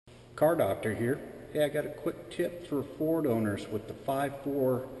Car Doctor here. Hey, I got a quick tip for Ford owners with the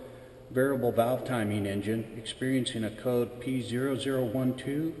 5.4 variable valve timing engine experiencing a code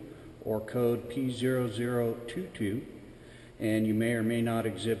P0012 or code P0022, and you may or may not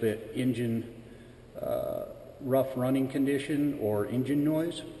exhibit engine rough running condition or engine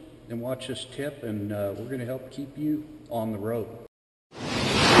noise. Then watch this tip, and we're going to help keep you on the road.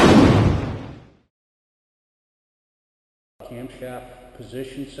 Camshaft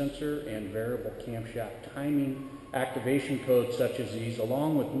position sensor and variable camshaft timing activation codes such as these,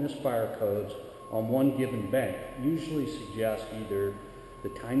 along with misfire codes on one given bank, usually suggest either the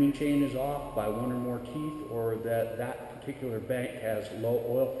timing chain is off by one or more teeth, or that that particular bank has low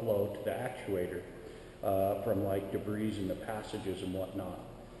oil flow to the actuator from like debris in the passages and whatnot.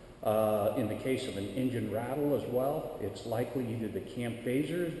 In the case of an engine rattle as well, it's likely either the cam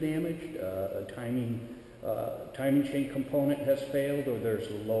phaser is damaged, a timing chain component has failed, or there's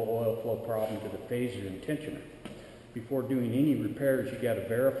a low oil flow problem to the phaser and tensioner. Before doing any repairs, you got to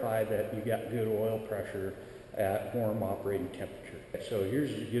verify that you got good oil pressure at warm operating temperature. So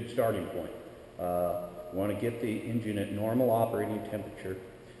here's a good starting point. You want to get the engine at normal operating temperature,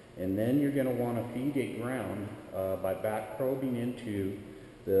 and then you're going to want to feed it ground by back probing into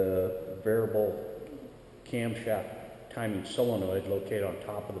the variable camshaft timing solenoid located on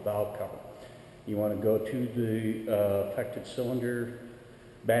top of the valve cover. You want to go to the affected cylinder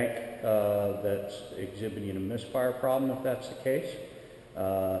bank that's exhibiting a misfire problem if that's the case.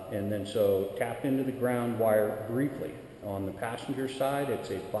 And then so tap into the ground wire briefly. On the passenger side,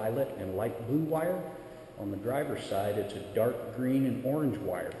 it's a violet and light blue wire. On the driver's side, it's a dark green and orange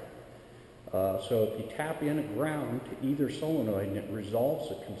wire. So if you tap in at ground to either solenoid and it resolves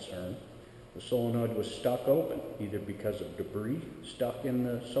the concern, the solenoid was stuck open, either because of debris stuck in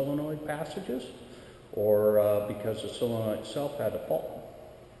the solenoid passages or because the solenoid itself had a fault.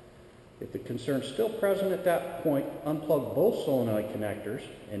 If the concern is still present at that point, unplug both solenoid connectors,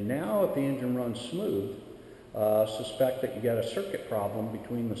 and now if the engine runs smooth, suspect that you got a circuit problem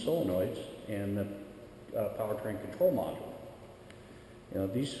between the solenoids and the powertrain control module. You know,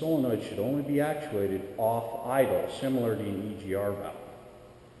 these solenoids should only be actuated off idle, similar to an EGR valve.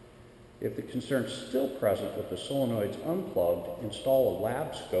 If the concern is still present with the solenoids unplugged, install a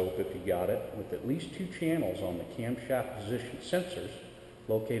lab scope if you got it, with at least 2 channels on the camshaft position sensors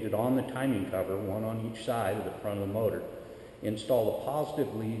located on the timing cover, one on each side of the front of the motor. Install the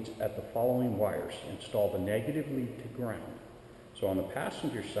positive leads at the following wires. Install the negative lead to ground. So on the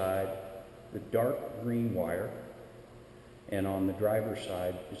passenger side, the dark green wire, and on the driver's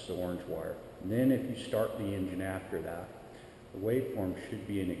side is the orange wire. And then if you start the engine after that, the waveforms should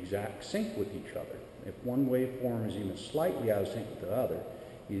be in exact sync with each other. If one waveform is even slightly out of sync with the other,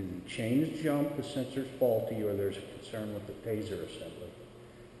 either the chain is jumped, the sensor is faulty, or there's a concern with the phaser assembly.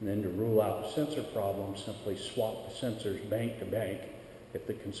 And then to rule out the sensor problem, simply swap the sensors bank to bank. If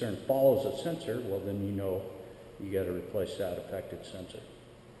the concern follows the sensor, well then you know you got to replace that affected sensor.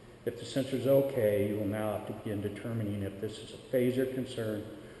 If the sensor is okay, you will now have to begin determining if this is a phaser concern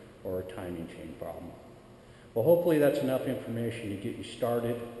or a timing chain problem. Well, hopefully that's enough information to get you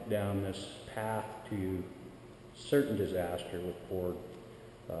started down this path to certain disaster with Ford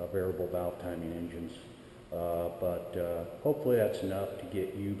variable valve timing engines. But hopefully that's enough to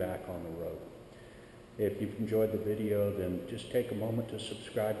get you back on the road. If you've enjoyed the video, then just take a moment to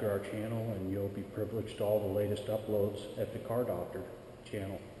subscribe to our channel, and you'll be privileged to all the latest uploads at the Car Doctor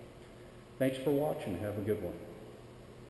channel. Thanks for watching. Have a good one.